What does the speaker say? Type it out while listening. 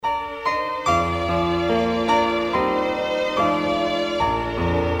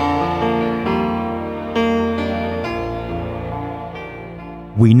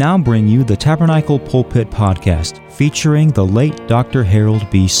We now bring you the Tabernacle Pulpit Podcast, featuring the late Dr. Harold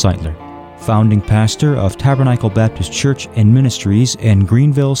B. Sightler, founding pastor of Tabernacle Baptist Church and Ministries in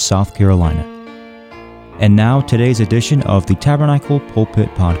Greenville, South Carolina. And now, today's edition of the Tabernacle Pulpit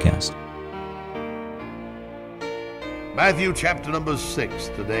Podcast. Matthew chapter number 6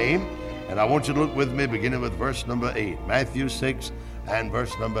 today, and I want you to look with me beginning with verse number 8. Matthew 6 and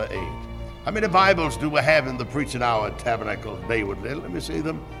verse number 8. How many Bibles do we have in the preaching hour at Tabernacle today? Let me see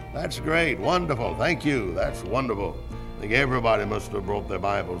them. That's great. Wonderful. Thank you. That's wonderful. I think everybody must have brought their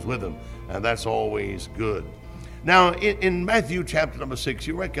Bibles with them, and that's always good. Now, in Matthew chapter number 6,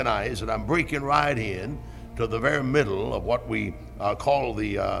 you recognize that I'm breaking right in to the very middle of what we call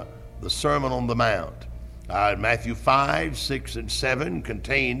the Sermon on the Mount. Matthew 5, 6, and 7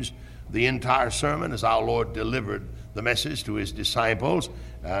 contains the entire sermon as our Lord delivered the message to his disciples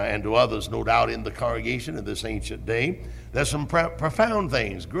and to others, no doubt, in the congregation in this ancient day. There's some profound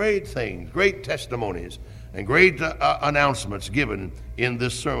things, great testimonies, and great announcements given in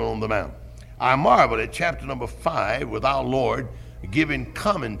this Sermon on the Mount. I marvel at chapter number 5 with our Lord giving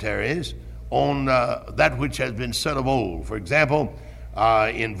commentaries on that which has been said of old. For example,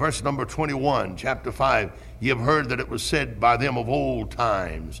 in verse number 21, chapter 5, ye have heard that it was said by them of old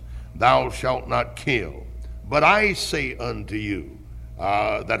times, thou shalt not kill. But I say unto you,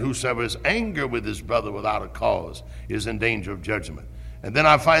 that whosoever is angry with his brother without a cause is in danger of judgment. And then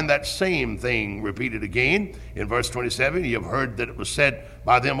I find that same thing repeated again in verse 27. You have heard that it was said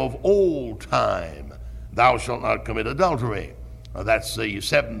by them of old time, thou shalt not commit adultery. That's the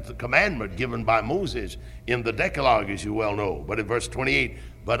seventh commandment given by Moses in the Decalogue, as you well know. But in verse 28,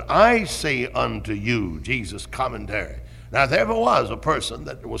 but I say unto you, Jesus' commentary. Now, if there ever was a person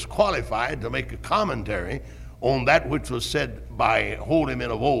that was qualified to make a commentary on that which was said by holy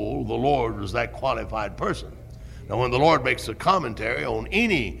men of old, the Lord was that qualified person. Now, when the Lord makes a commentary on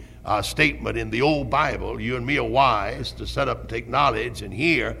any statement in the old Bible, you and me are wise to set up and take knowledge and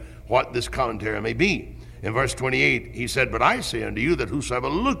hear what this commentary may be. In verse 28, he said, but I say unto you that whosoever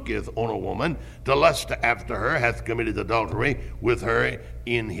looketh on a woman to lust after her hath committed adultery with her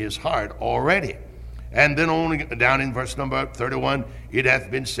in his heart already. And then on down in verse number 31, it hath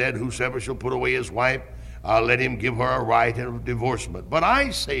been said, whosoever shall put away his wife, let him give her a right of divorcement. But I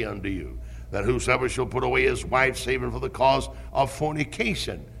say unto you, that whosoever shall put away his wife, saving for the cause of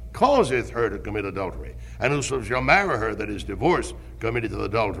fornication, causeth her to commit adultery. And whosoever shall marry her that is divorced, committeth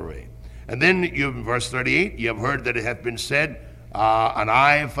adultery. And then in verse 38, ye have heard that it hath been said, an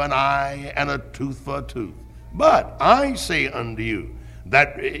eye for an eye, and a tooth for a tooth. But I say unto you,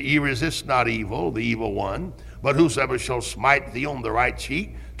 that ye resist not evil, the evil one, but whosoever shall smite thee on the right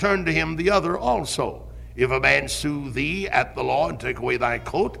cheek, turn to him the other also. If a man sue thee at the law and take away thy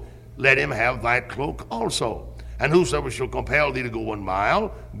coat, let him have thy cloak also. And whosoever shall compel thee to go 1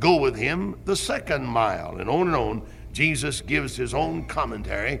 mile, go with him the 2nd mile. And on, Jesus gives his own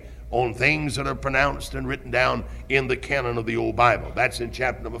commentary on things that are pronounced and written down in the canon of the old Bible. That's in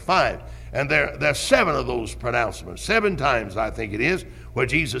chapter number 5. And there are 7 of those pronouncements, 7 times I think it is, where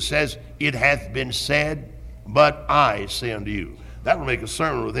Jesus says, it hath been said, but I say unto you. That will make a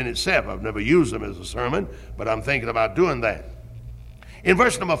sermon within itself. I've never used them as a sermon, but I'm thinking about doing that. In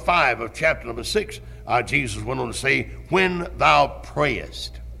verse number 5 of chapter number 6, Jesus went on to say, when thou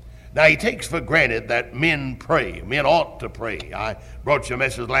prayest. Now, he takes for granted that men pray. Men ought to pray. I brought you a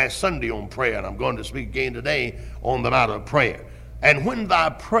message last Sunday on prayer, and I'm going to speak again today on the matter of prayer. And when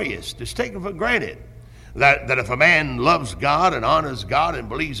thou prayest, it's taken for granted that if a man loves God and honors God and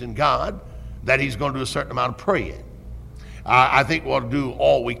believes in God, that he's going to do a certain amount of praying. I think we'll do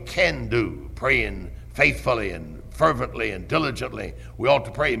all we can do, praying faithfully and fervently and diligently. We ought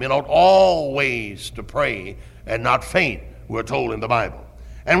to pray. Men ought always to pray and not faint, we're told in the Bible.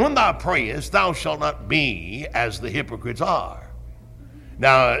 And when thou prayest, thou shalt not be as the hypocrites are.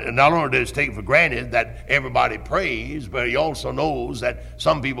 Now, not only does it take for granted that everybody prays, but he also knows that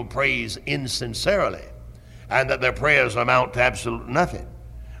some people praise insincerely and that their prayers amount to absolutely nothing.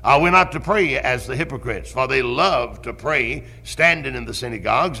 We're not to pray as the hypocrites, for they love to pray standing in the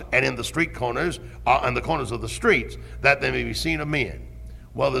synagogues and in the street corners, and the corners of the streets, that they may be seen of men.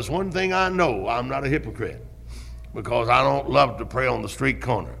 Well, there's one thing I know, I'm not a hypocrite, because I don't love to pray on the street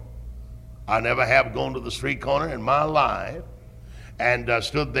corner. I never have gone to the street corner in my life and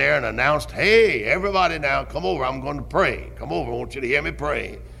stood there and announced, hey, everybody now, come over, I'm going to pray. Come over, I want you to hear me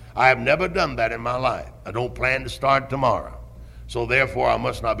pray. I have never done that in my life. I don't plan to start tomorrow. So therefore, I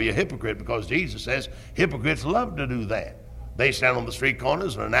must not be a hypocrite, because Jesus says hypocrites love to do that. They stand on the street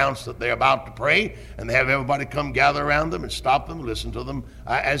corners and announce that they're about to pray, and they have everybody come gather around them and stop them, listen to them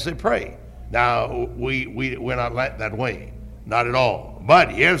as they pray. Now, we're not that way. Not at all.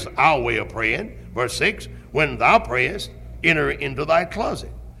 But here's our way of praying. Verse 6, when thou prayest, enter into thy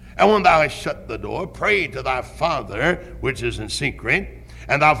closet. And when thou hast shut the door, pray to thy Father which is in secret,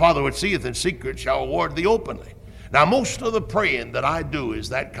 and thy Father which seeth in secret shall reward thee openly. Now, most of the praying that I do is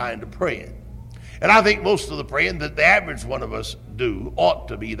that kind of praying. And I think most of the praying that the average one of us do ought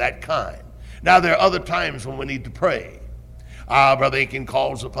to be that kind. Now, there are other times when we need to pray. Brother Aiken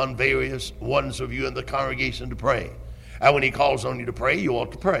calls upon various ones of you in the congregation to pray. And when he calls on you to pray, you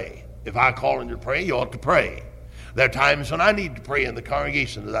ought to pray. If I call on you to pray, you ought to pray. There are times when I need to pray in the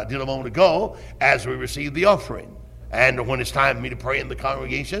congregation, as I did a moment ago, as we receive the offering. And when it's time for me to pray in the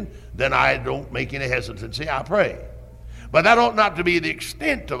congregation, then I don't make any hesitancy, I pray. But that ought not to be the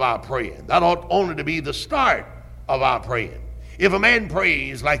extent of our praying. That ought only to be the start of our praying. If a man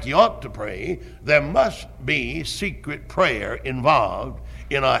prays like he ought to pray, there must be secret prayer involved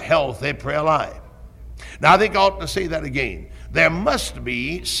in a healthy prayer life. Now, I think I ought to say that again. There must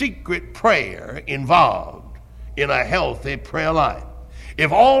be secret prayer involved in a healthy prayer life.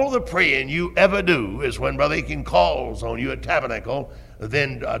 If all the praying you ever do is when Brother Aiken calls on you at Tabernacle,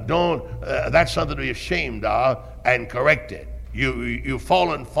 then that's something to be ashamed of and correct it. You've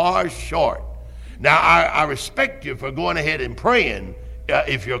fallen far short. Now, I respect you for going ahead and praying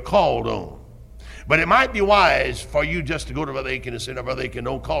if you're called on. But it might be wise for you just to go to Brother Aiken and say, no, Brother Aiken,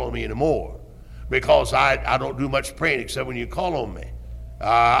 don't call on me anymore, because I don't do much praying except when you call on me.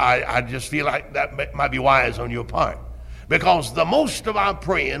 I just feel like that might be wise on your part. Because the most of our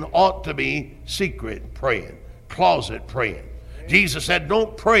praying ought to be secret praying, closet praying. Jesus said,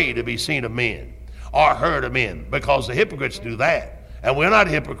 don't pray to be seen of men or heard of men, because the hypocrites do that. And we're not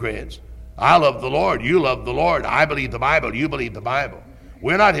hypocrites. I love the Lord, you love the Lord. I believe the Bible, you believe the Bible.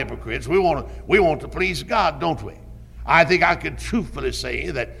 We're not hypocrites. We want to please God, don't we? I think I could truthfully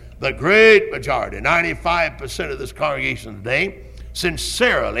say that the great majority, 95% of this congregation today,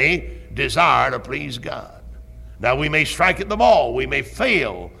 sincerely desire to please God. Now, we may strike at the ball, we may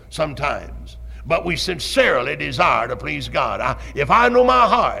fail sometimes, but we sincerely desire to please God. If I know my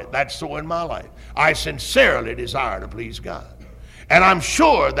heart, that's so in my life. I sincerely desire to please God. And I'm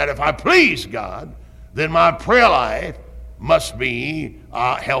sure that if I please God, then my prayer life must be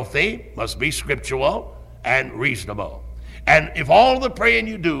healthy, must be scriptural and reasonable. And if all the praying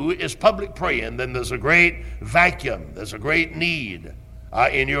you do is public praying, then there's a great vacuum, there's a great need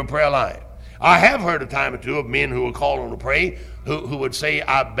in your prayer life. I have heard a time or two of men who will call on to pray who would say,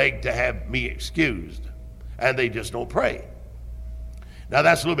 I beg to have me excused. And they just don't pray. Now,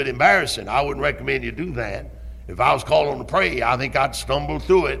 that's a little bit embarrassing. I wouldn't recommend you do that. If I was called on to pray, I think I'd stumble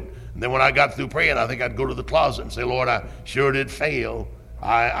through it. And then when I got through praying, I think I'd go to the closet and say, Lord, I sure did fail.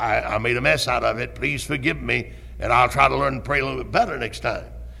 I made a mess out of it. Please forgive me. And I'll try to learn to pray a little bit better next time.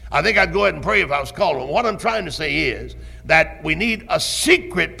 I think I'd go ahead and pray if I was called on. What I'm trying to say is that we need a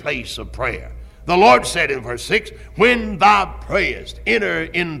secret place of prayer. The Lord said in verse 6, when thou prayest, enter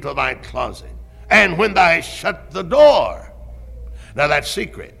into thy closet, and when thou hast shut the door. Now, that's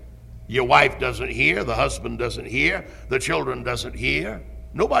secret. Your wife doesn't hear, the husband doesn't hear, the children doesn't hear.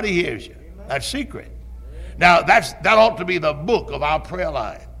 Nobody hears you. That's secret. Now, that ought to be the book of our prayer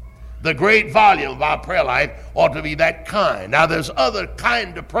life. The great volume of our prayer life ought to be that kind. Now, there's other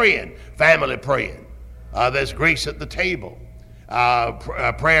kind of praying, family praying. There's grace at the table,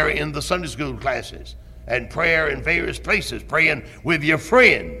 prayer in the Sunday school classes, and prayer in various places, praying with your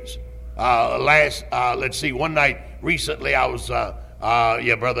friends. One night recently, I was,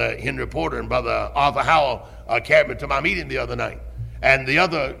 Brother Henry Porter and Brother Arthur Howell carried me to my meeting the other night. And the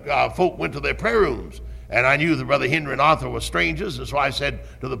other folk went to their prayer rooms. And I knew that Brother Henry and Arthur were strangers, and so I said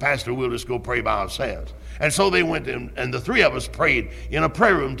to the pastor, we'll just go pray by ourselves. And so they went in, and the three of us prayed in a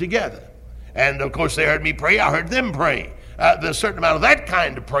prayer room together. And, of course, they heard me pray. I heard them pray. There's a certain amount of that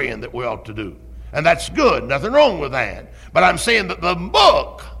kind of praying that we ought to do. And that's good. Nothing wrong with that. But I'm saying that the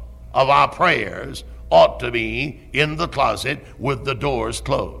book of our prayers ought to be in the closet with the doors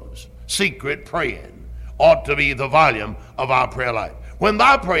closed. Secret praying ought to be the volume of our prayer life. When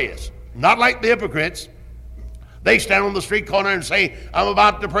thou prayest, not like the hypocrites, they stand on the street corner and say, I'm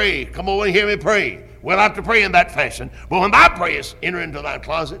about to pray. Come over and hear me pray. We're not to pray in that fashion. But when thou prayest, enter into thy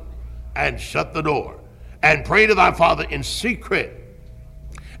closet and shut the door, and pray to thy Father in secret.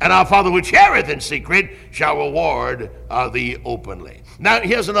 And our Father which heareth in secret shall reward thee openly. Now,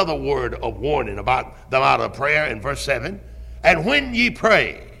 here's another word of warning about the matter of prayer in verse 7. And when ye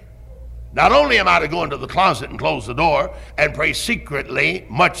pray, not only am I to go into the closet and close the door and pray secretly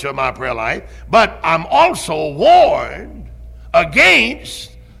much of my prayer life, but I'm also warned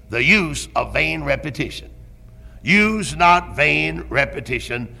against the use of vain repetition. Use not vain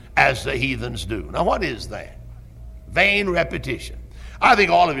repetition as the heathens do. Now, what is that? Vain repetition. I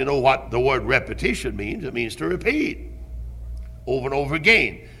think all of you know what the word repetition means. It means to repeat over and over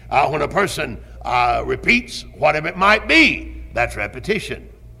again. When a person repeats whatever it might be, that's repetition.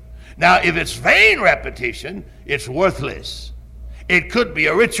 Now, if it's vain repetition, it's worthless. It could be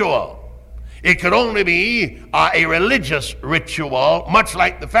a ritual. It could only be a religious ritual, much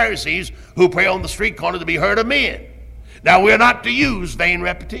like the Pharisees who pray on the street corner to be heard of men. Now, we're not to use vain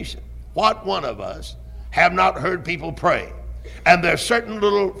repetition. What one of us have not heard people pray? And there are certain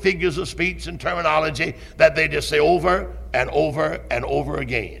little figures of speech and terminology that they just say over and over and over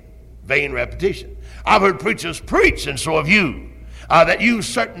again. Vain repetition. I've heard preachers preach, and so have you, that use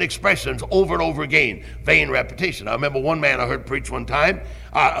certain expressions over and over again. Vain repetition. I remember one man I heard preach one time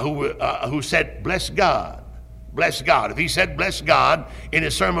who said, bless God. Bless God. If he said bless God in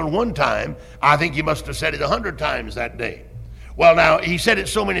his sermon one time, I think he must have said it 100 times that day. Well, now, he said it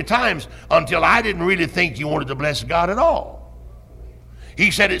so many times until I didn't really think he wanted to bless God at all. He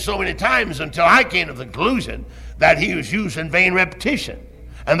said it so many times until I came to the conclusion that he was using vain repetition.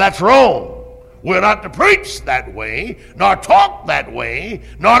 And that's wrong. We're not to preach that way, nor talk that way,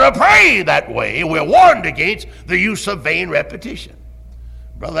 nor to pray that way. We're warned against the use of vain repetition.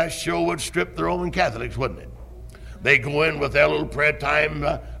 Brother, that sure would strip the Roman Catholics, wouldn't it? They go in with their little prayer time.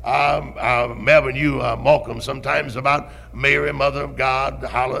 Melvin, you mock them sometimes about Mary, Mother of God,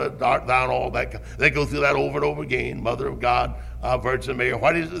 hallowed art thou, and all that. They go through that over and over again. Mother of God, Virgin Mary.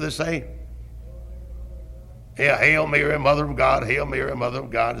 What is it they say? Hail Mary, Mother of God. Hail Mary, Mother of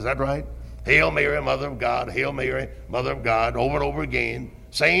God. Is that right? Hail Mary, Mother of God. Hail Mary, Mother of God. Over and over again.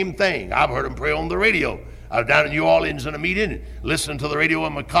 Same thing. I've heard them pray on the radio. I was down in New Orleans in a meeting, listening to the radio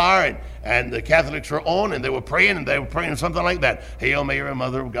in my car, and the Catholics were on, and they were praying something like that. Hail Mary,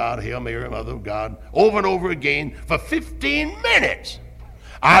 Mother of God. Hail Mary, Mother of God. Over and over again for 15 minutes.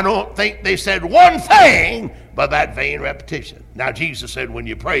 I don't think they said one thing but that vain repetition. Now, Jesus said when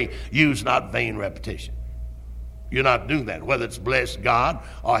you pray, use not vain repetition. You're not doing that, whether it's bless God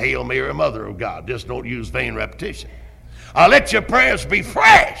or Hail Mary, Mother of God. Just don't use vain repetition. Let your prayers be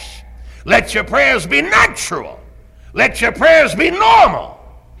fresh. Let your prayers be natural. Let your prayers be normal.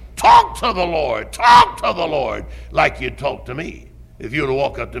 Talk to the Lord. Talk to the Lord like you'd talk to me. If you were to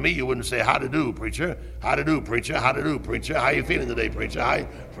walk up to me, you wouldn't say, how to do, preacher? How to do, preacher? How to do, preacher? How you feeling today, preacher? How you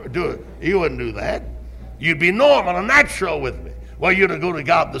do it? You wouldn't do that. You'd be normal and natural with me. Well, you're to go to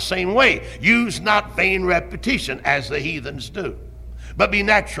God the same way. Use not vain repetition as the heathens do, but be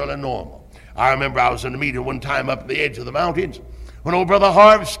natural and normal. I remember I was in a meeting one time up at the edge of the mountains when old Brother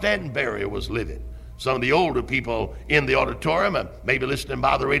Harv Stanberry was living. Some of the older people in the auditorium, and maybe listening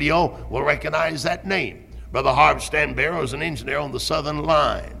by the radio, will recognize that name. Brother Harv Stanberry was an engineer on the Southern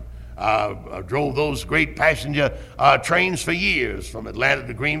Line. Drove those great passenger trains for years from Atlanta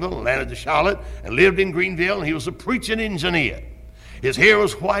to Greenville, Atlanta to Charlotte, and lived in Greenville, and he was a preaching engineer. His hair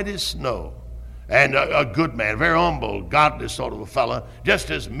was white as snow, and a good man, very humble, godly sort of a fella,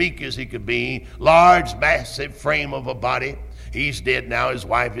 just as meek as he could be, large, massive frame of a body. He's dead now. His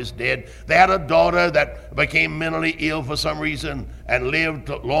wife is dead. They had a daughter that became mentally ill for some reason and lived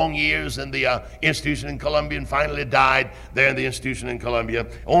long years in the institution in Columbia and finally died there in the institution in Columbia.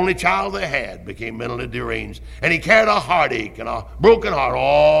 Only child they had became mentally deranged. And he carried a heartache and a broken heart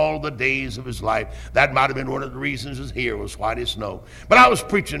all the days of his life. That might have been one of the reasons his hair was white as snow. But I was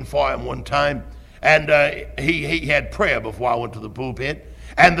preaching for him one time, and he had prayer before I went to the pulpit.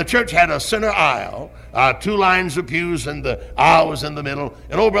 And the church had a center aisle, 2 lines of pews, and the aisle was in the middle.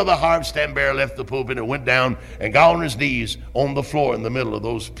 And old Brother Harv Stanberry left the pulpit and went down and got on his knees on the floor in the middle of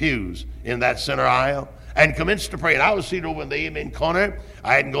those pews in that center aisle and commenced to pray. And I was seated over in the amen corner.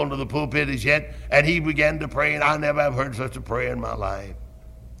 I hadn't gone to the pulpit as yet. And he began to pray, and I never have heard such a prayer in my life.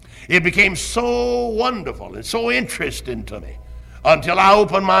 It became so wonderful and so interesting to me until I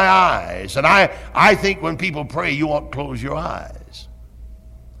opened my eyes. And I think when people pray, you ought to close your eyes.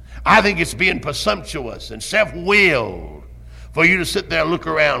 I think it's being presumptuous and self-willed for you to sit there and look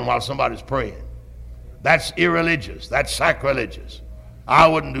around while somebody's praying. That's irreligious. That's sacrilegious. I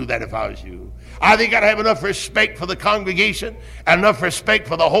wouldn't do that if I was you. I think I'd have enough respect for the congregation and enough respect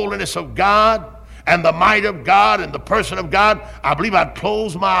for the holiness of God and the might of God and the person of God. I believe I'd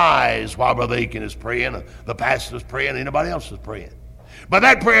close my eyes while Brother Aiken is praying, or the pastor's praying, or anybody else is praying. But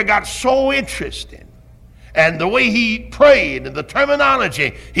that prayer got so interesting. And the way he prayed and the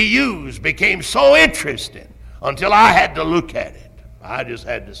terminology he used became so interesting until I had to look at it. I just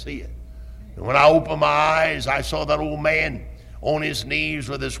had to see it. And when I opened my eyes, I saw that old man on his knees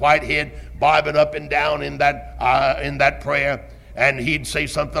with his white head bobbing up and down in that prayer. and he'd say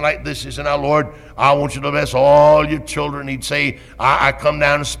something like this. He said, now, Lord, I want you to bless all your children. He'd say, I come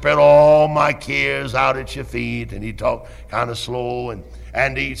down and spread all my cares out at your feet. And he'd talk kind of slow,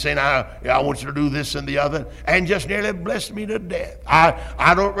 and he'd say, now, I want you to do this and the other, and just nearly blessed me to death.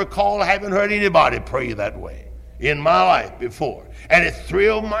 I don't recall having heard anybody pray that way in my life before. And it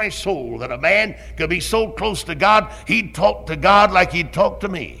thrilled my soul that a man could be so close to God, he'd talk to God like he'd talk to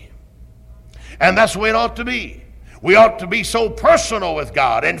me. And that's the way it ought to be. We ought to be so personal with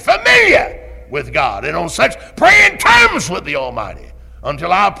God and familiar with God and on such praying terms with the Almighty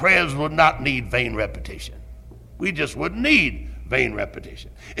until our prayers would not need vain repetition. We just wouldn't need vain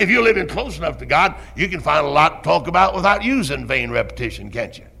repetition. If you're living close enough to God, you can find a lot to talk about without using vain repetition,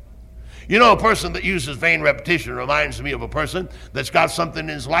 can't you? You know, a person that uses vain repetition reminds me of a person that's got something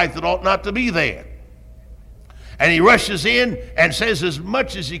in his life that ought not to be there. And he rushes in and says as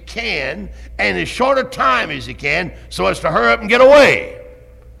much as he can in as short a time as he can so as to hurry up and get away.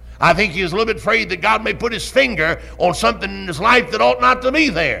 I think he was a little bit afraid that God may put his finger on something in his life that ought not to be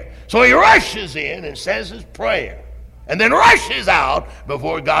there. So he rushes in and says his prayer and then rushes out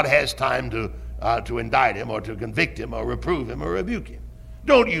before God has time to indict him or to convict him or reprove him or rebuke him.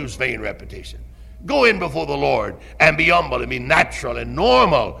 Don't use vain repetition. Go in before the Lord and be humble and be natural and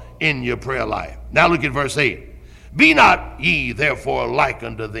normal in your prayer life. Now look at verse 8. Be not ye therefore like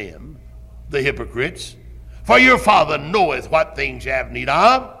unto them, the hypocrites, for your Father knoweth what things ye have need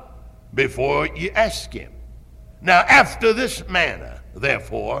of before ye ask him. Now after this manner,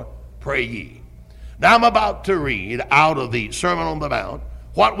 therefore, pray ye. Now I'm about to read out of the Sermon on the Mount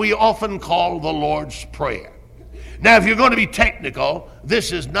what we often call the Lord's Prayer. Now if you're going to be technical,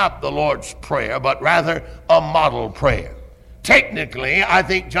 this is not the Lord's Prayer, but rather a model prayer. Technically, I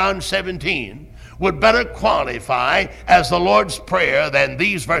think John 17 would better qualify as the Lord's Prayer than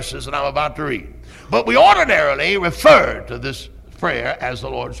these verses that I'm about to read. But we ordinarily refer to this prayer as the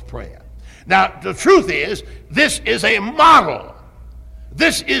Lord's Prayer. Now, the truth is, this is a model.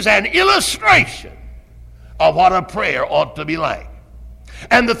 This is an illustration of what a prayer ought to be like.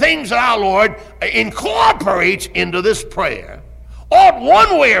 And the things that our Lord incorporates into this prayer ought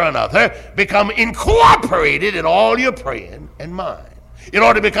one way or another become incorporated in all your praying and mine. It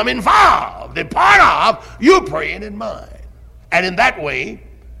ought to become involved and part of your praying and mine. And in that way,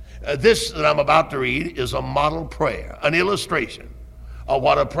 this that I'm about to read is a model prayer, an illustration of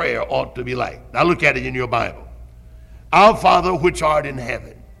what a prayer ought to be like. Now look at it in your Bible. Our Father which art in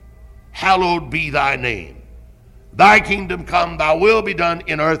heaven, hallowed be thy name. Thy kingdom come, thy will be done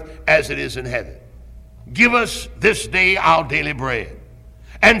in earth as it is in heaven. Give us this day our daily bread,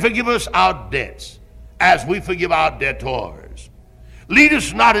 and forgive us our debts as we forgive our debtors. Lead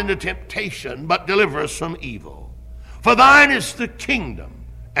us not into temptation, but deliver us from evil. For thine is the kingdom,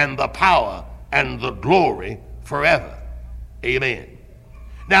 and the power, and the glory forever. Amen.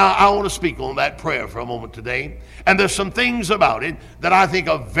 Now, I want to speak on that prayer for a moment today. And there's some things about it that I think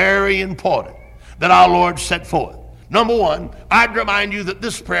are very important that our Lord set forth. Number one, I'd remind you that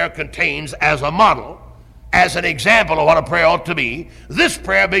this prayer contains as a model, as an example of what a prayer ought to be, this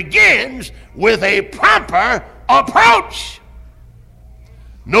prayer begins with a proper approach.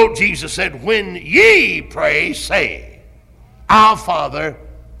 Note Jesus said, when ye pray, say, Our Father,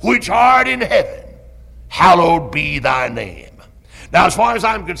 which art in heaven, hallowed be thy name. Now, as far as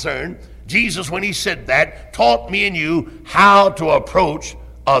I'm concerned, Jesus, when he said that, taught me and you how to approach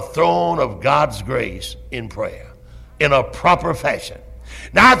a throne of God's grace in prayer in a proper fashion.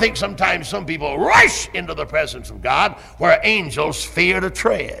 Now, I think sometimes some people rush into the presence of God where angels fear to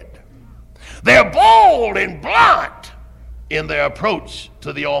tread. They're bold and blunt in their approach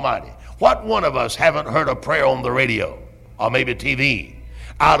to the Almighty. What one of us haven't heard a prayer on the radio or maybe TV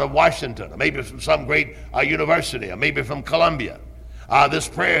out of Washington or maybe from some great university or maybe from Columbia? This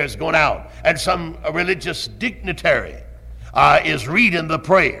prayer is going out and some religious dignitary is reading the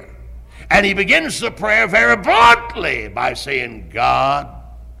prayer. And he begins the prayer very bluntly by saying, God,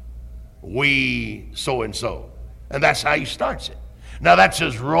 we so-and-so. And that's how he starts it. Now that's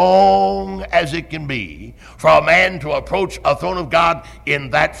as wrong as it can be for a man to approach a throne of God in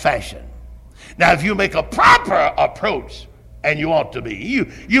that fashion. Now if you make a proper approach, and you ought to be,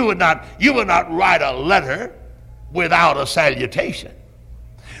 you would not write a letter without a salutation.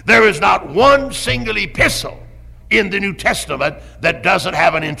 There is not one single epistle in the New Testament that doesn't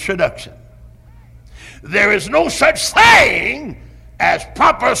have an introduction. There is no such thing as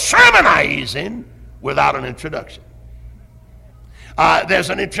proper sermonizing without an introduction.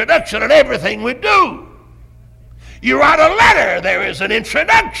 There's an introduction in everything we do. You write a letter, there is an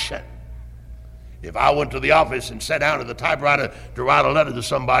introduction. If I went to the office and sat down at the typewriter to write a letter to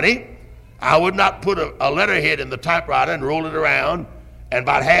somebody, I would not put a letterhead in the typewriter and roll it around and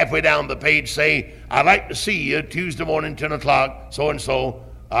about halfway down the page say, I'd like to see you Tuesday morning, 10 o'clock, so-and-so,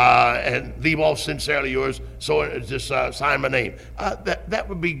 and leave off sincerely yours, so just sign my name. That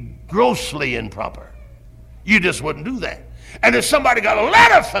would be grossly improper. You just wouldn't do that. And if somebody got a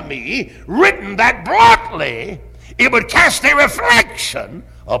letter from me written that bluntly, it would cast a reflection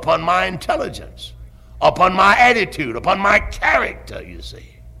upon my intelligence, upon my attitude, upon my character, you see.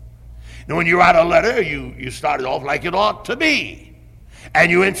 Now, when you write a letter, you start it off like it ought to be. And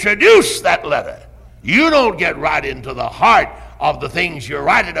you introduce that letter. You don't get right into the heart of the things you're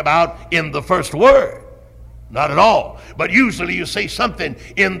writing about in the first word. Not at all. But usually you say something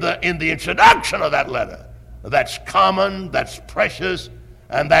in the introduction of that letter that's common, that's precious,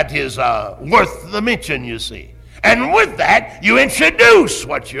 and that is worth the mention, you see. And with that, you introduce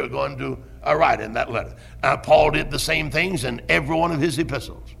what you're going to write in that letter. Paul did the same things in every one of his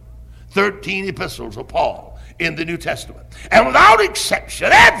epistles. 13 epistles of Paul in the New Testament. And without exception,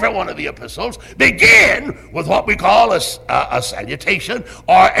 every one of the epistles begin with what we call a salutation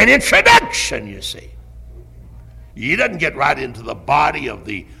or an introduction, you see. He doesn't get right into the body of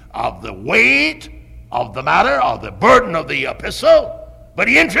the weight of the matter or the burden of the epistle, but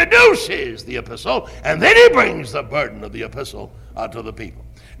he introduces the epistle, and then he brings the burden of the epistle to the people.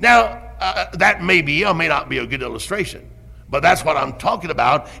 Now, that may be or may not be a good illustration, but that's what I'm talking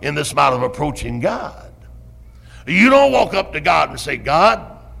about in this matter of approaching God. You don't walk up to God and say,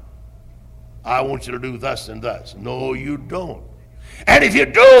 God, I want you to do thus and thus. No, you don't. And if you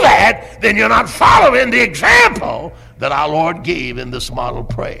do that, then you're not following the example that our Lord gave in this model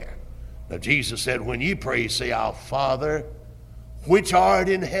prayer. Now, Jesus said, when ye pray, say, Our Father, which art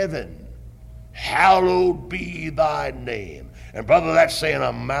in heaven, hallowed be thy name. And brother, that's saying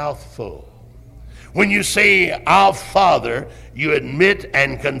a mouthful. When you say, Our Father, you admit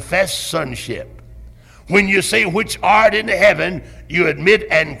and confess sonship. When you say, which art in heaven, you admit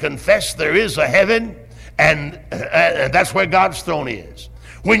and confess there is a heaven, and that's where God's throne is.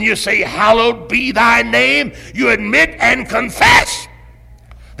 When you say, hallowed be thy name, you admit and confess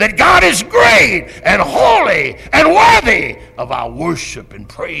that God is great and holy and worthy of our worship and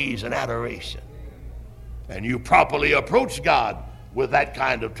praise and adoration. And you properly approach God with that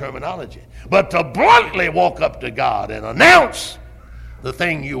kind of terminology. But to bluntly walk up to God and announce the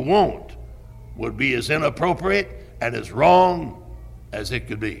thing you want would be as inappropriate and as wrong as it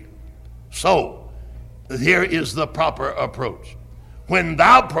could be. So, here is the proper approach. When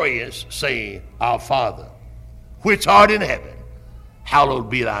thou prayest, say, Our Father, which art in heaven, hallowed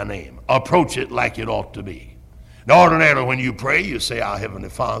be thy name. Approach it like it ought to be. Now, ordinarily, when you pray, you say, Our Heavenly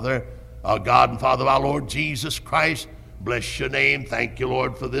Father, our God and Father of our Lord Jesus Christ, bless your name. Thank you,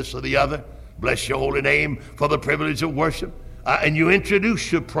 Lord, for this or the other. Bless your holy name for the privilege of worship. And you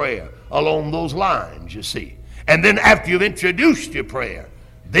introduce your prayer along those lines, you see. And then after you've introduced your prayer,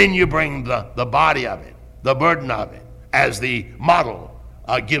 then you bring the body of it, the burden of it, as the model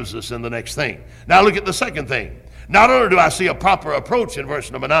gives us in the next thing. Now look at the second thing. Not only do I see a proper approach in verse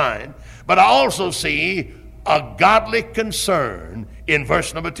number 9, but I also see a godly concern in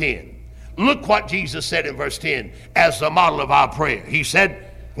verse number 10. Look what Jesus said in verse 10 as the model of our prayer. He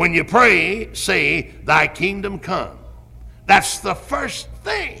said, when you pray, say, Thy kingdom come. That's the first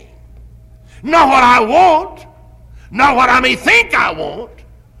thing. Not what I want, not what I may think I want,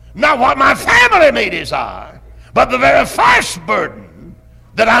 not what my family may desire, but the very first burden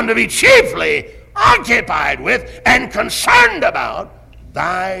that I'm to be chiefly occupied with and concerned about.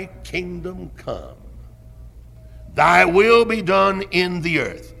 Thy kingdom come. Thy will be done in the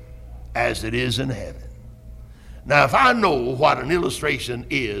earth as it is in heaven. Now, if I know what an illustration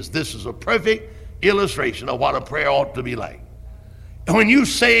is, this is a perfect illustration of what a prayer ought to be like. When you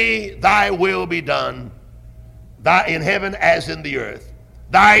say, Thy will be done, thy in heaven as in the earth,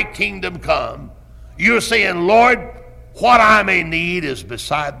 Thy kingdom come, you're saying, Lord, what I may need is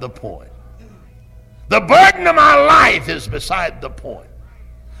beside the point. The burden of my life is beside the point.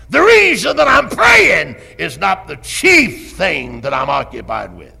 The reason that I'm praying is not the chief thing that I'm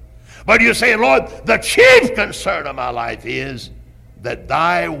occupied with. But you're saying, Lord, the chief concern of my life is that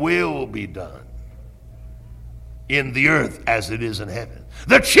Thy will be done in the earth as it is in heaven.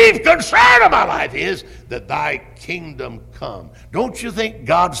 The chief concern of my life is that Thy kingdom come. Don't you think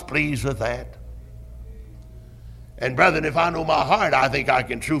God's pleased with that? And brethren, if I know my heart, I think I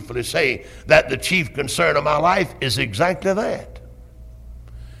can truthfully say that the chief concern of my life is exactly that.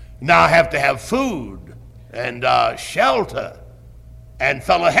 Now I have to have food and shelter and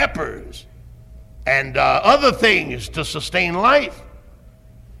fellow helpers and other things to sustain life.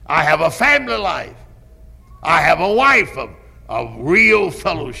 I have a family life. I have a wife of real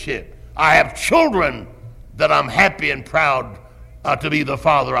fellowship. I have children that I'm happy and proud to be the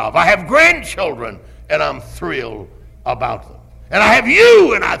father of. I have grandchildren, and I'm thrilled about them. And I have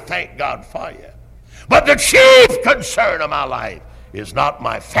you, and I thank God for you. But the chief concern of my life is not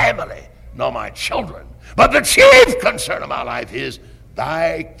my family, nor my children. But the chief concern of my life is,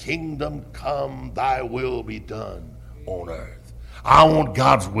 thy kingdom come, thy will be done on earth. I want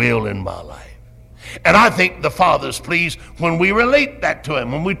God's will in my life. And I think the Father's pleased when we relate that to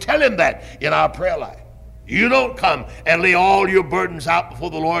him, when we tell him that in our prayer life. You don't come and lay all your burdens out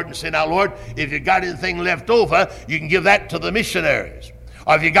before the Lord and say, now, Lord, if you got anything left over, you can give that to the missionaries.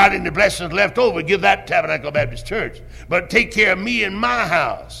 Or if you got any blessings left over, give that to Tabernacle Baptist Church. But take care of me and my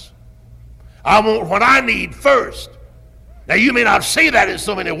house. I want what I need first. Now, you may not say that in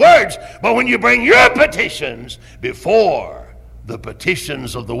so many words, but when you bring your petitions before the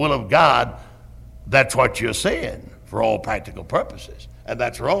petitions of the will of God, that's what you're saying for all practical purposes. And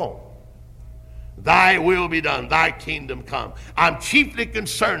that's wrong. Thy will be done, thy kingdom come. I'm chiefly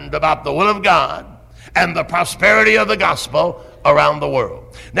concerned about the will of God and the prosperity of the gospel around the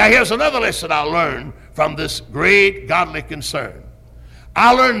world. Now, here's another lesson I learned from this great godly concern.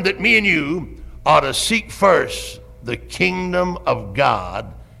 I learned that me and you ought to seek first the kingdom of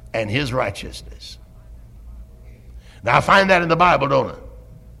God and his righteousness. Now, I find that in the Bible, don't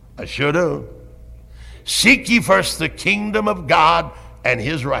I? I sure do. Seek ye first the kingdom of God and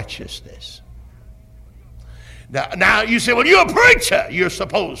his righteousness. Now you say, well, you're a preacher. You're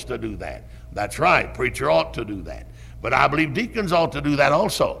supposed to do that. That's right. Preacher ought to do that. But I believe deacons ought to do that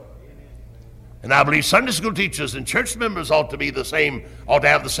also. And I believe Sunday school teachers and church members ought to have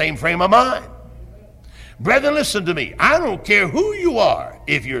the same frame of mind. Brethren, listen to me. I don't care who you are.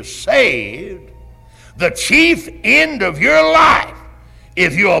 If you're saved, the chief end of your life,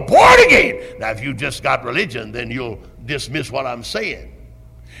 if you're born again, now if you just got religion, then you'll dismiss what I'm saying.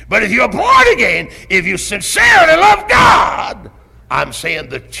 But if you're born again, if you sincerely love God, I'm saying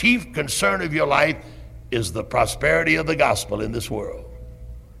the chief concern of your life is the prosperity of the gospel in this world.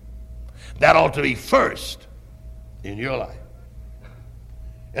 That ought to be first in your life.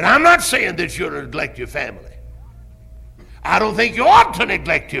 And I'm not saying that you'll neglect your family. I don't think you ought to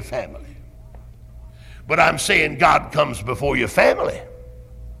neglect your family. But I'm saying God comes before your family.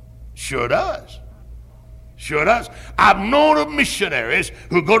 Sure does. Sure does. I've known of missionaries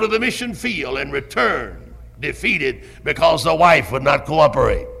who go to the mission field and return defeated because the wife would not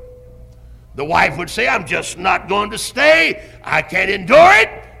cooperate. The wife would say, I'm just not going to stay. I can't endure it.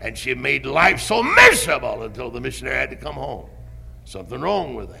 And she made life so miserable until the missionary had to come home. Something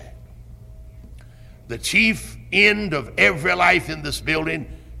wrong with that. The chief end of every life in this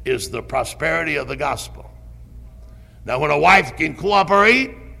building is the prosperity of the gospel. Now, when a wife can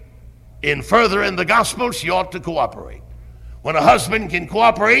cooperate in furthering the gospel, she ought to cooperate. When a husband can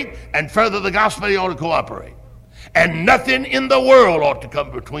cooperate and further the gospel, he ought to cooperate. And nothing in the world ought to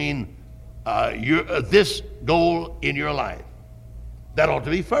come between this goal in your life. That ought to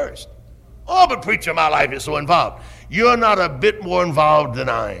be first. Oh, but preacher, my life is so involved. You're not a bit more involved than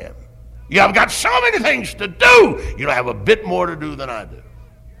I am. You have got so many things to do. You don't have a bit more to do than I do.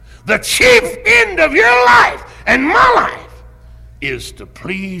 The chief end of your life and my life is to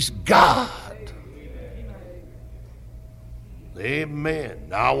please God. Amen.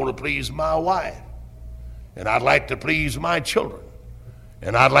 Now I want to please my wife. And I'd like to please my children.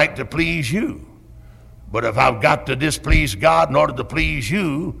 And I'd like to please you. But if I've got to displease God in order to please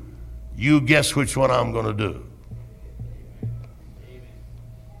you, you guess which one I'm going to do.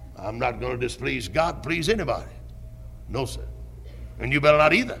 I'm not going to displease God, please anybody. No, sir. And you better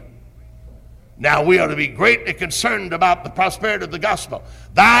not either. Now we ought to be greatly concerned about the prosperity of the gospel.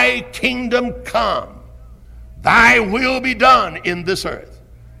 Thy kingdom come. Thy will be done in this earth.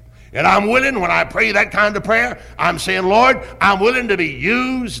 And I'm willing, when I pray that kind of prayer, I'm saying, Lord, I'm willing to be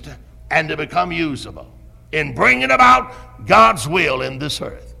used and to become usable in bringing about God's will in this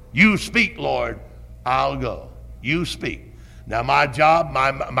earth. You speak, Lord, I'll go. You speak. Now my job,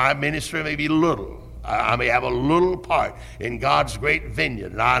 my ministry may be little. I may have a little part in God's great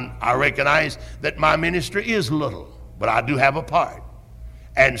vineyard. And I recognize that my ministry is little, but I do have a part.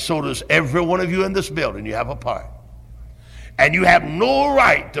 And so does every one of you in this building. You have a part. And you have no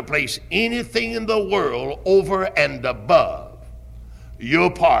right to place anything in the world over and above your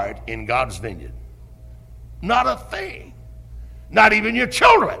part in God's vineyard. Not a thing. Not even your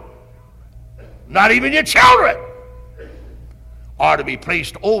children. Not even your children are to be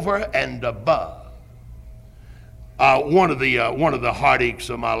placed over and above. One of the heartaches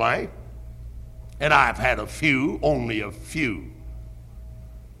of my life, and I've had a few, only a few,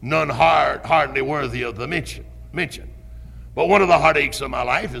 none hardly worthy of the mention. But one of the heartaches of my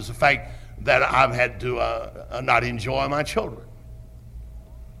life is the fact that I've had to not enjoy my children.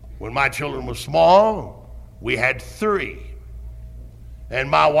 When my children were small, we had 3. And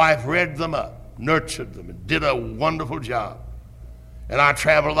my wife reared them up, nurtured them, and did a wonderful job. And I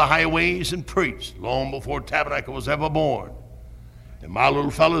traveled the highways and preached long before Tabernacle was ever born. And my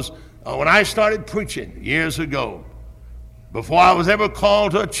little fellows, when I started preaching years ago, before I was ever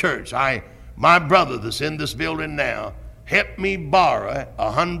called to a church, my brother that's in this building now helped me borrow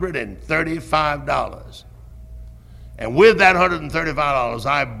 $135. And with that $135,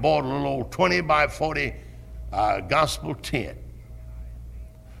 I bought a little old 20 by 40 gospel tent.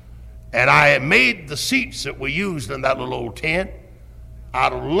 And I had made the seats that we used in that little old tent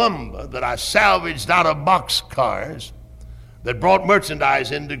out of lumber that I salvaged out of boxcars that brought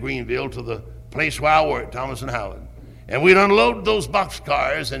merchandise into Greenville to the place where I worked, Thomas and Howard. And we'd unload those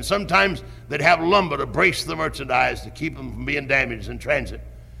boxcars, and sometimes they'd have lumber to brace the merchandise to keep them from being damaged in transit.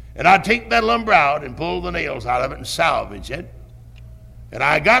 And I'd take that lumber out and pull the nails out of it and salvage it. And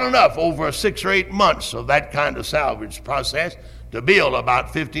I got enough over 6 or 8 months of that kind of salvage process to build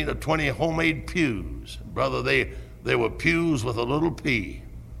about 15 or 20 homemade pews. Brother, they were pews with a little P.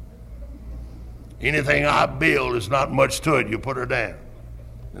 Anything I build is not much to it. You put her down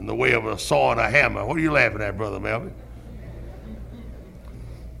in the way of a saw and a hammer. What are you laughing at, Brother Melvin?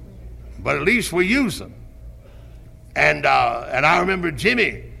 But at least we use them. And I remember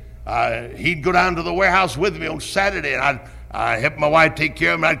Jimmy, he'd go down to the warehouse with me on Saturday, and I'd help my wife take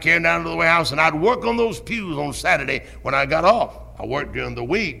care of him. I'd carry him down to the warehouse, and I'd work on those pews on Saturday when I got off. I worked during the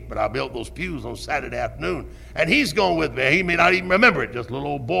week, but I built those pews on Saturday afternoon. And he's going with me. He may not even remember it, just a little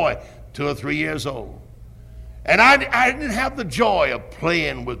old boy, 2 or 3 years old. And I didn't have the joy of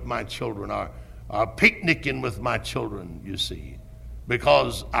playing with my children or picnicking with my children, you see,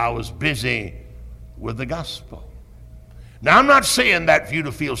 because I was busy with the gospel. Now, I'm not saying that for you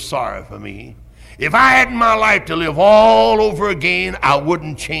to feel sorry for me. If I had my life to live all over again, I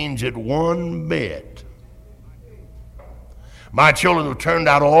wouldn't change it one bit. My children have turned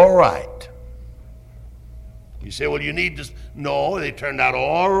out all right. You say, well, you need to... No, they turned out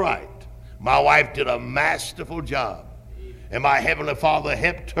all right. My wife did a masterful job. And my Heavenly Father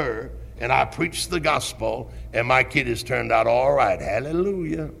helped her, and I preached the gospel, and my kid has turned out all right.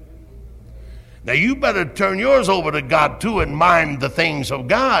 Hallelujah. Now, you better turn yours over to God, too, and mind the things of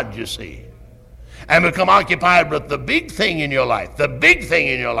God, you see, and become occupied with the big thing in your life. The big thing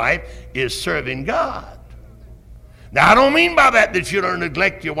in your life is serving God. Now, I don't mean by that you don't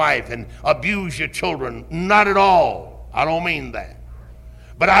neglect your wife and abuse your children. Not at all. I don't mean that.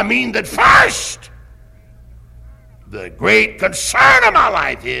 But I mean that first, the great concern of my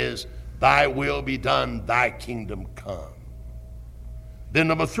life is, thy will be done, thy kingdom come. Then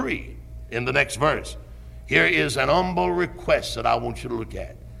number 3, in the next verse, here is an humble request that I want you to look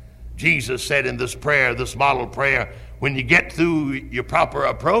at. Jesus said in this prayer, this model prayer, when you get through your proper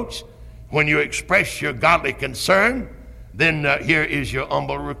approach, when you express your godly concern, then here is your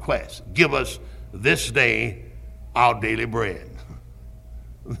humble request. Give us this day our daily bread.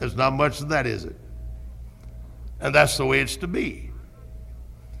 There's not much of that, is it? And that's the way it's to be.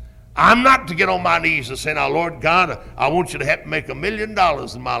 I'm not to get on my knees and say, now, Lord God, I want you to help me make $1 million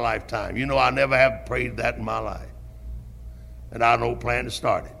in my lifetime. You know, I never have prayed that in my life. And I have no plan to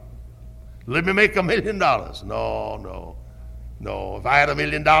start it. Let me make $1 million. No. If I had $1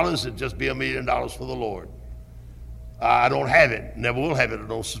 million, it'd just be $1 million for the Lord. I don't have it. Never will have it, I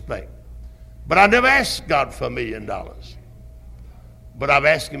don't suspect. But I never asked God for $1 million. But I've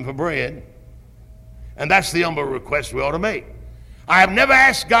asked him for bread. And that's the humble request we ought to make. I have never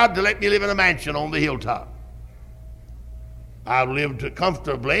asked God to let me live in a mansion on the hilltop. I've lived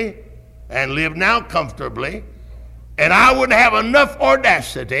comfortably and live now comfortably. And I wouldn't have enough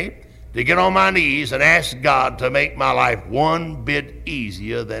audacity to get on my knees and ask God to make my life one bit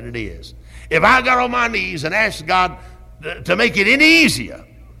easier than it is. If I got on my knees and asked God to make it any easier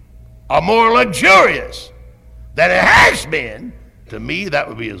or more luxurious than it has been, to me that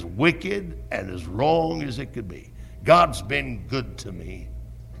would be as wicked and as wrong as it could be. God's been good to me.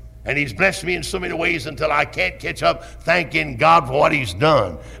 And he's blessed me in so many ways until I can't catch up thanking God for what he's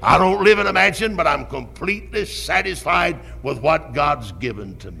done. I don't live in a mansion, but I'm completely satisfied with what God's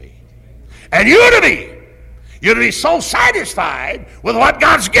given to me. And you're to be so satisfied with what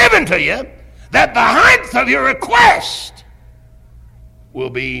God's given to you that the height of your request will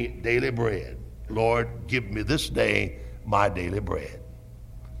be daily bread. Lord, give me this day my daily bread.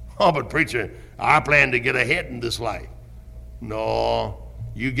 Oh, but preacher, I plan to get ahead in this life. No,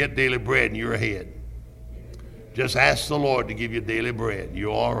 you get daily bread and you're ahead. Just ask the Lord to give you daily bread.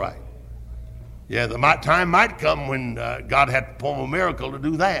 You're all right. Yeah, the time might come when God had to perform a miracle to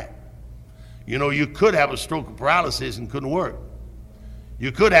do that. You know, you could have a stroke of paralysis and couldn't work.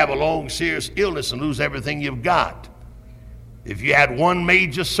 You could have a long, serious illness and lose everything you've got. If you had one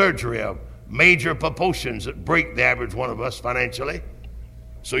major surgery of major proportions that break the average one of us financially.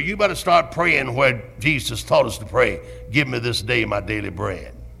 So you better start praying where Jesus taught us to pray. Give me this day my daily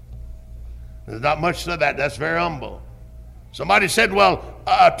bread. There's not much to that. That's very humble. Somebody said, well,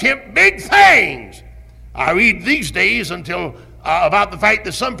 attempt big things. I read these days until about the fact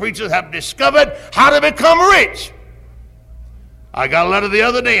that some preachers have discovered how to become rich. I got a letter the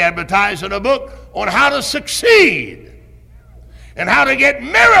other day advertising a book on how to succeed and how to get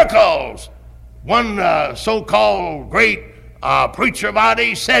miracles. One so-called great preacher of our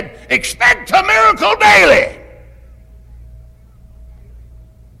day said, expect a miracle daily.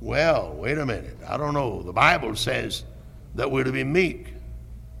 Well, wait a minute. I don't know. The Bible says that we're to be meek.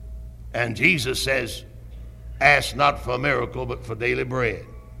 And Jesus says, ask not for a miracle, but for daily bread.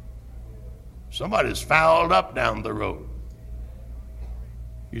 Somebody's fouled up down the road.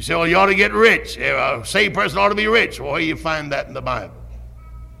 You say, well, you ought to get rich. A saved person ought to be rich. Well, where do you find that in the Bible?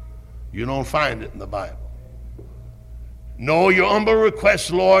 You don't find it in the Bible. No, your humble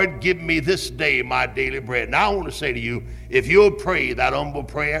request, Lord, give me this day my daily bread. Now I want to say to you, if you'll pray that humble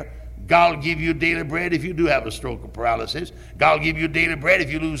prayer, God will give you daily bread if you do have a stroke or paralysis. God will give you daily bread if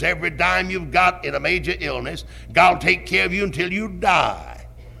you lose every dime you've got in a major illness. God will take care of you until you die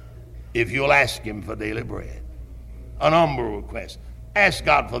if you'll ask him for daily bread. An humble request. Ask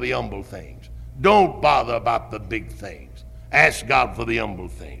God for the humble things. Don't bother about the big things. Ask God for the humble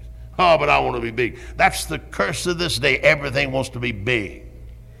things. Oh, but I want to be big. That's the curse of this day. Everything wants to be big.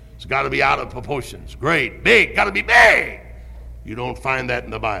 It's got to be out of proportions. Great, big, got to be big. You don't find that in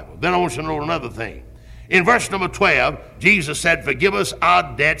the Bible. Then I want you to know another thing. In verse number 12, Jesus said, forgive us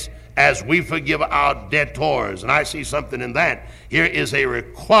our debts as we forgive our debtors. And I see something in that. Here is a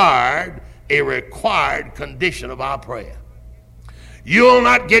required condition of our prayer. You'll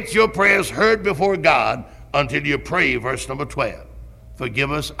not get your prayers heard before God until you pray verse number 12.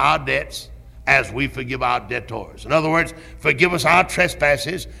 Forgive us our debts as we forgive our debtors. In other words, forgive us our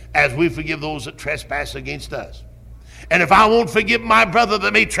trespasses as we forgive those that trespass against us. And if I won't forgive my brother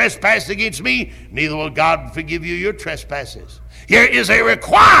that may trespass against me, neither will God forgive you your trespasses. Here is a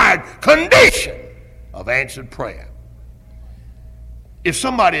required condition of answered prayer. If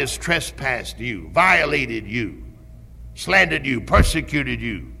somebody has trespassed you, violated you, slandered you, persecuted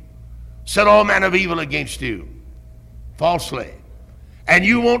you, said all manner of evil against you, falsely, and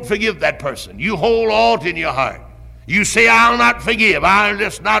you won't forgive that person, you hold aught in your heart, you say, I'll not forgive, I'll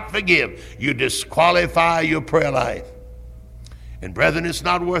just not forgive, you disqualify your prayer life. And brethren, it's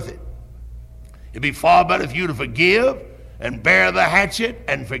not worth it. It'd be far better for you to forgive and bear the hatchet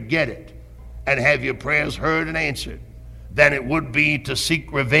and forget it and have your prayers heard and answered than it would be to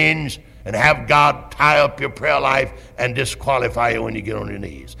seek revenge and have God tie up your prayer life and disqualify you when you get on your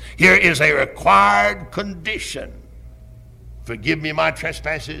knees. Here is a required condition. Forgive me my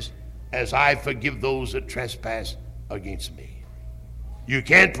trespasses as I forgive those that trespass against me. You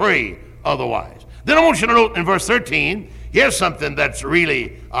can't pray otherwise. Then I want you to note in verse 13, here's something that's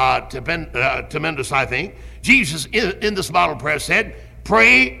really tremendous, I think. Jesus in this model prayer said,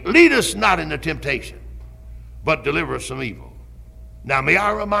 pray, lead us not into temptation, but deliver us from evil. Now, may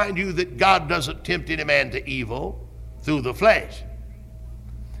I remind you that God doesn't tempt any man to evil through the flesh.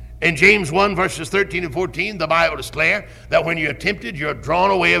 In James 1, verses 13 and 14, the Bible declares that when you're tempted, you're drawn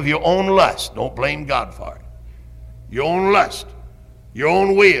away of your own lust. Don't blame God for it. Your own lust, your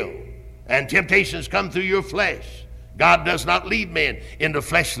own will, and temptations come through your flesh. God does not lead men into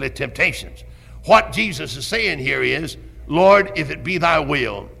fleshly temptations. What Jesus is saying here is, Lord, if it be thy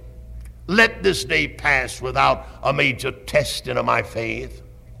will, let this day pass without a major testing of my faith.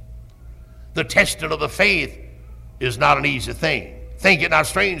 The testing of the faith is not an easy thing. Think it not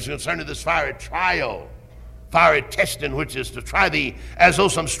strange concerning this fiery trial, fiery testing, which is to try thee as though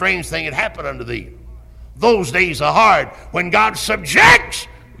some strange thing had happened unto thee. Those days are hard. When God subjects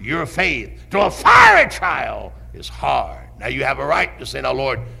your faith to a fiery trial is hard. Now you have a right to say, now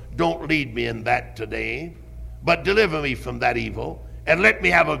Lord, don't lead me in that today, but deliver me from that evil. And let me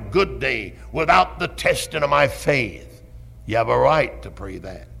have a good day without the testing of my faith. You have a right to pray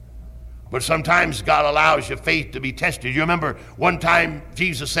that. But sometimes God allows your faith to be tested. You remember one time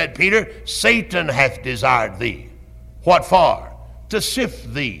Jesus said, Peter, Satan hath desired thee. What for? To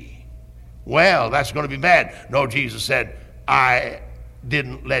sift thee. Well, that's going to be bad. No, Jesus said, I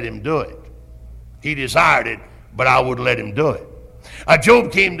didn't let him do it. He desired it, but I wouldn't let him do it.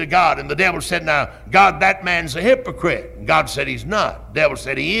 Job came to God, and the devil said, now, God, that man's a hypocrite. And God said he's not. The devil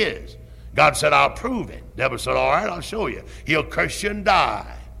said he is. God said, I'll prove it. Devil said, all right, I'll show you. He'll curse you and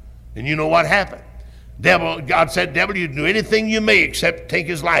die. And you know what happened? God said, devil, you can do anything you may except take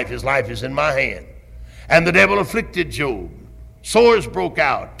his life. His life is in my hand. And the devil afflicted Job. Sores broke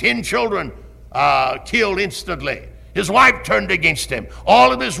out. 10 children killed instantly. His wife turned against him.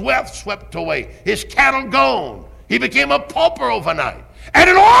 All of his wealth swept away. His cattle gone. He became a pauper overnight. And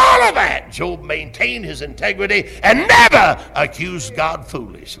in all of that, Job maintained his integrity and never accused God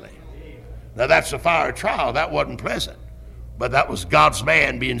foolishly. Now that's a fiery trial. That wasn't pleasant. But that was God's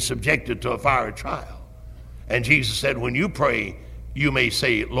man being subjected to a fiery trial. And Jesus said, when you pray, you may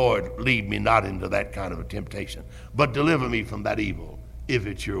say, Lord, lead me not into that kind of a temptation, but deliver me from that evil. If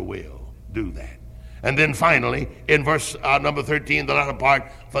it's your will, do that. And then finally, in verse number 13, the latter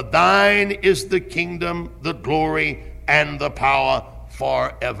part, for thine is the kingdom, the glory, and the power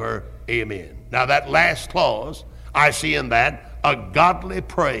forever. Amen. Now that last clause, I see in that a godly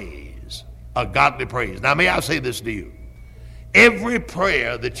praise. A godly praise. Now may I say this to you. Every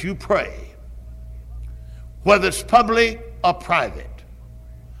prayer that you pray, whether it's public or private,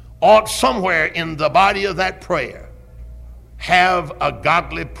 ought somewhere in the body of that prayer have a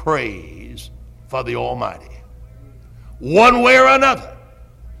godly praise for the Almighty. One way or another,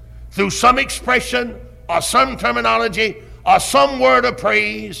 through some expression or some terminology or some word of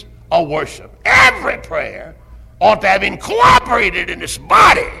praise or worship. Every prayer ought to have incorporated in its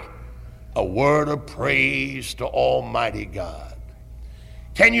body a word of praise to Almighty God.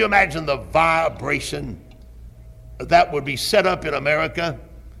 Can you imagine the vibration that would be set up in America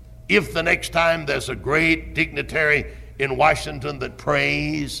if the next time there's a great dignitary in Washington that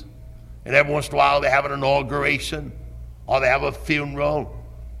prays, and every once in a while they have an inauguration or they have a funeral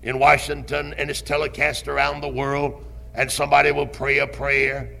in Washington and it's telecast around the world, and somebody will pray a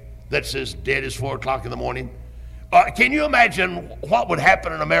prayer that's as dead as 4 o'clock in the morning? Can you imagine what would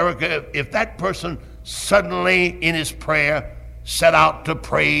happen in America if that person suddenly in his prayer set out to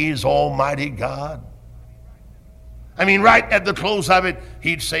praise Almighty God? I mean, right at the close of it,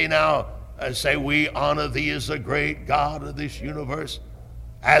 he'd say, now, we honor thee as the great God of this universe,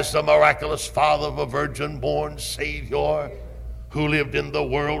 as the miraculous Father of a virgin-born Savior, who lived in the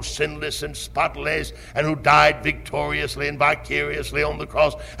world sinless and spotless, and who died victoriously and vicariously on the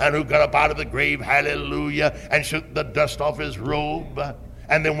cross, and who got up out of the grave, hallelujah, and shook the dust off his robe,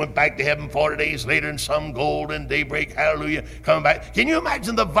 and then went back to heaven 40 days later in some golden daybreak, hallelujah, coming back. Can you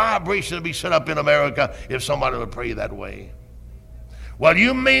imagine the vibration to be set up in America if somebody would pray that way? Well,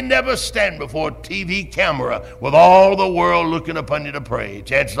 you may never stand before a TV camera with all the world looking upon you to pray.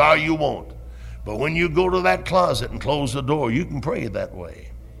 Chances are you won't. But when you go to that closet and close the door, you can pray that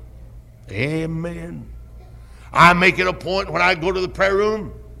way. Amen. I make it a point when I go to the prayer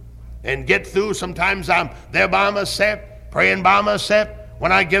room and get through. Sometimes I'm there by myself, praying by myself.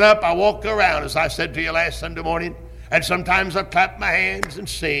 When I get up, I walk around, as I said to you last Sunday morning, and sometimes I clap my hands and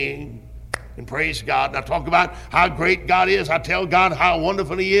sing and praise God. And I talk about how great God is. I tell God how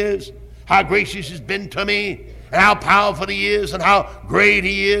wonderful He is, how gracious He's been to me, and how powerful He is, and how great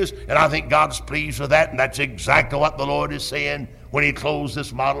He is. And I think God's pleased with that, and that's exactly what the Lord is saying when He closed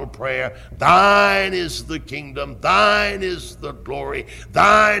this model prayer. Thine is the kingdom, thine is the glory,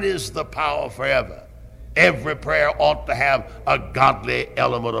 thine is the power forever. Every prayer ought to have a godly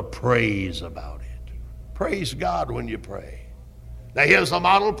element of praise about it. Praise God when you pray. Now here's a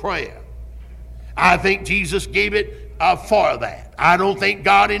model prayer. I think Jesus gave it for that. I don't think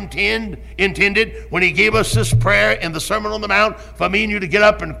God intended when He gave us this prayer in the Sermon on the Mount for me and you to get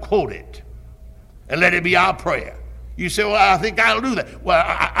up and quote it and let it be our prayer. You say, well, I think I'll do that. Well,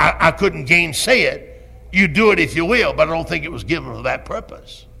 I couldn't gainsay it. You do it if you will, but I don't think it was given for that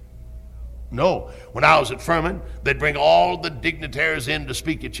purpose. No. When I was at Furman, they'd bring all the dignitaries in to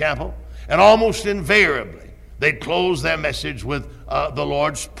speak at chapel, and almost invariably they'd close their message with the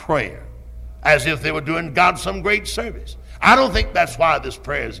Lord's Prayer, as if they were doing God some great service. I don't think that's why this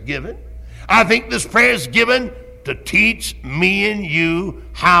prayer is given. I think this prayer is given to teach me and you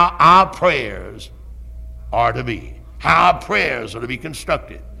how our prayers are to be, how our prayers are to be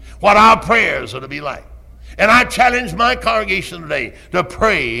constructed, what our prayers are to be like. And I challenge my congregation today to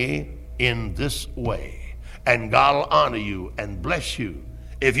pray in this way, and God will honor you and bless you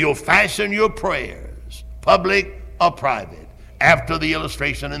if you'll fashion your prayers, public or private, after the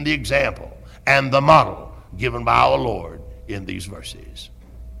illustration and the example and the model given by our Lord in these verses.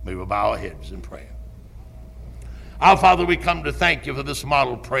 May we bow our heads in prayer. Our Father, we come to thank you for this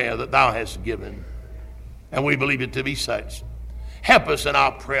model prayer that thou hast given, and we believe it to be such. Help us in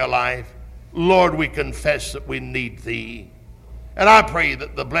our prayer life. Lord, we confess that we need thee. And I pray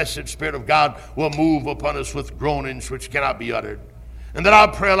that the blessed Spirit of God will move upon us with groanings which cannot be uttered. and that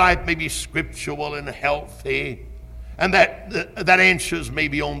our prayer life may be scriptural and healthy, and that answers may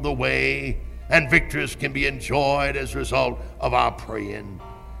be on the way, and victories can be enjoyed as a result of our praying.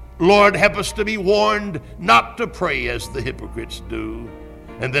 Lord, help us to be warned not to pray as the hypocrites do,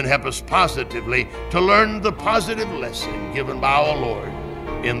 and then help us positively to learn the positive lesson given by our Lord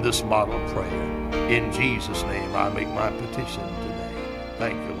in this model prayer. In Jesus' name, I make my petition today.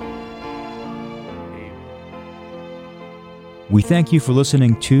 Thank you, Lord. Amen. We thank you for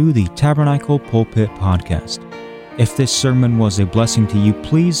listening to the Tabernacle Pulpit Podcast. If this sermon was a blessing to you,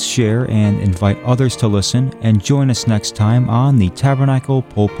 please share and invite others to listen, and join us next time on the Tabernacle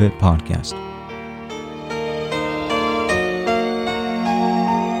Pulpit Podcast.